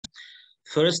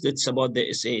First, it's about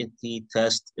the SAT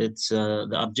test. It's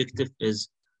the objective is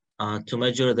to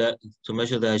measure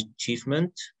the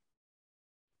achievement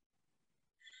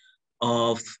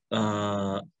of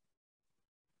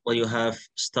what you have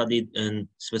studied in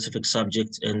specific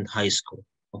subjects in high school.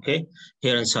 Okay,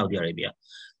 here in Saudi Arabia.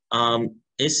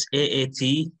 SAT,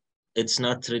 it's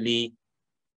not really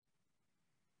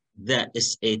the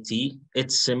SAT.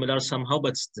 It's similar somehow, but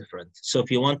it's different. So if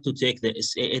you want to take the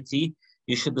SAT,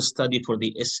 you should study for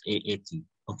the SAT,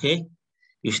 okay?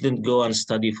 You shouldn't go and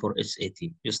study for SAT.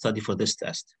 You study for this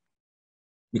test.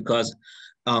 Because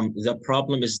the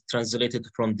problem is translated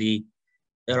from the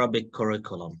Arabic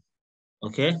curriculum,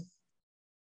 okay?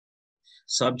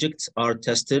 Subjects are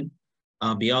tested,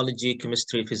 biology,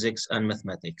 chemistry, physics, and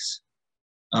mathematics.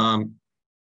 I'm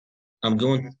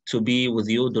going to be with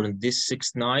you during these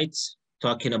 6 nights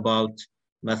talking about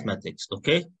mathematics,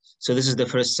 okay? So this is the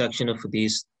first section of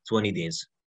these 20 days.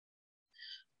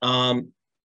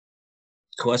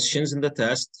 Questions in the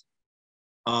test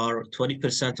are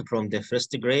 20% from the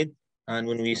first grade. And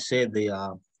when we say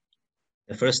the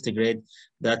first grade,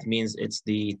 that means it's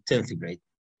the 10th grade,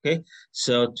 okay?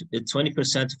 So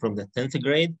 20% from the 10th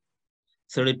grade,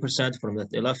 30% from the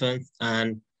 11th,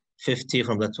 and 50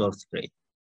 from the 12th grade.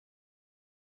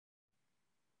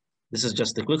 This is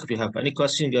just a quick. If you have any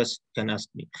question, just can ask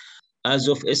me. As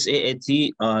of SAT,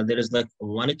 there is like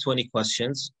 120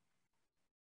 questions,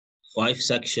 5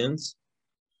 sections.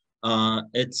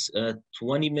 It's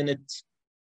 20 minutes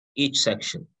each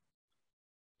section.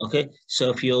 Okay,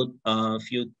 so if you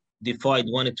divide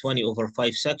 120 over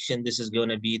 5 sections, this is going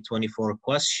to be 24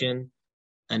 questions,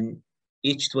 and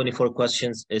each 24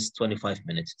 questions is 25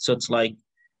 minutes. So it's like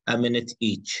a minute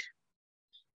each,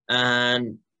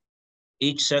 and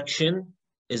each section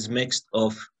is mixed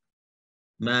of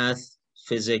math,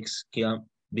 physics,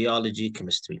 biology,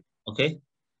 chemistry, okay?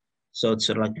 So it's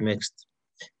like mixed.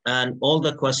 And all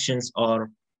the questions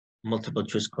are multiple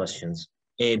choice questions,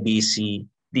 A, B, C,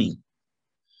 D,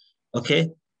 okay?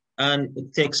 And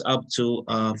it takes up to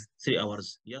 3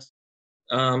 hours, yes?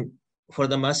 For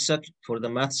the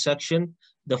math section,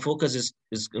 the focus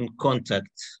is on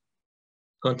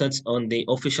contents on the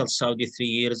official Saudi 3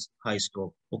 years high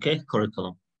school, okay,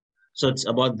 curriculum. So it's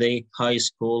about the high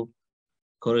school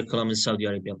curriculum in Saudi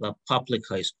Arabia, the public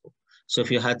high school. So if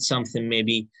you had something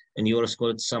maybe in your school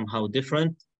it's somehow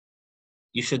different,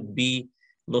 you should be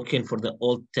looking for the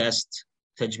old test,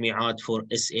 تجميعات for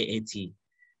SAT,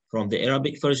 from the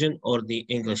Arabic version or the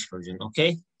English version,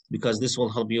 okay? Because this will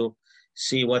help you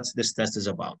see what this test is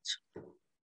about.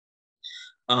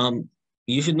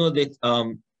 You should know that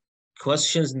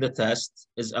questions in the test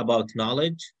is about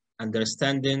knowledge,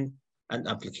 understanding, and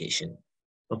application,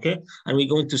 okay? And we're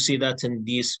going to see that in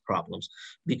these problems,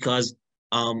 because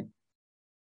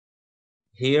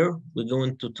here we're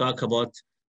going to talk about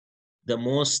the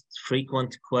most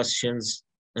frequent questions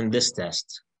in this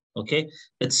test, okay?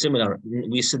 It's similar.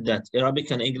 We said that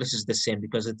Arabic and English is the same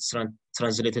because it's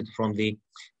translated from the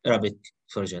Arabic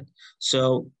version.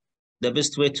 So the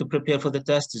best way to prepare for the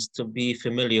test is to be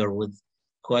familiar with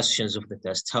questions of the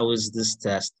test. How is this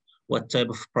test? What type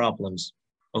of problems?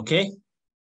 Okay?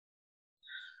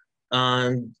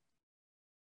 And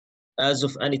as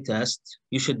of any test,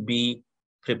 you should be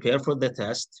prepared for the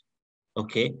test.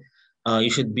 Okay? You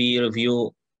should be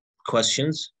review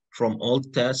questions from all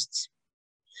tests.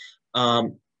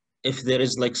 If there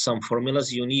is like some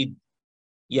formulas you need,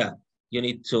 you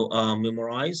need to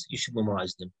memorize, you should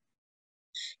memorize them.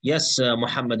 Yes,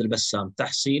 Muhammad al-Bassam,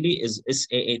 تحصيلي is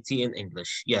SAAT in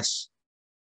English. Yes,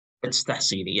 it's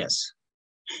تحصيلي, yes.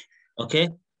 Okay,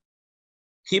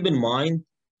 keep in mind,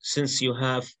 since you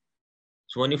have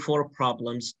 24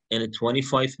 problems in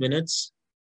 25 minutes,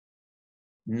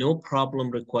 no problem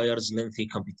requires lengthy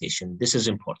computation. This is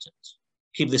important.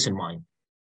 Keep this in mind.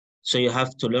 So you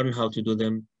have to learn how to do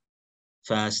them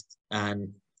fast and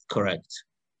correct.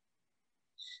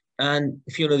 And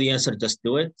if you know the answer, just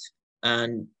do it.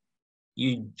 And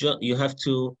you have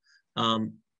to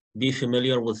be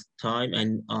familiar with time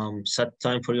and set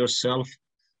time for yourself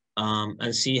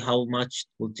and see how much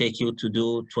it will take you to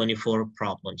do 24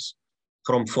 problems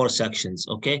from 4 sections,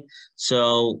 okay?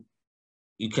 So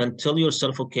you can tell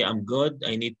yourself, okay, I'm good,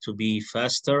 I need to be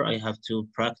faster, I have to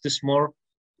practice more,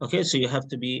 okay? So you have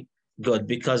to be good,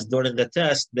 because during the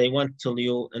test, they won't tell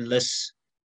you unless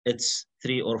it's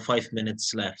 3 or 5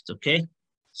 minutes left, okay?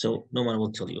 So no one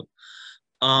will tell you.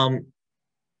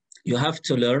 You have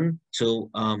to learn to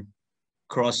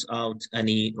cross out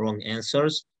any wrong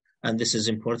answers, and this is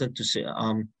important to say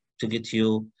to get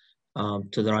you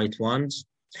to the right ones.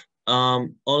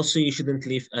 Also, you shouldn't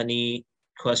leave any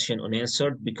question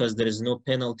unanswered because there is no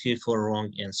penalty for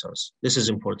wrong answers. This is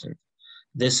important.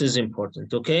 This is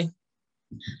important, okay?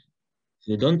 If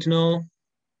you don't know,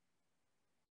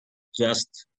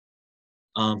 just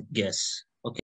guess.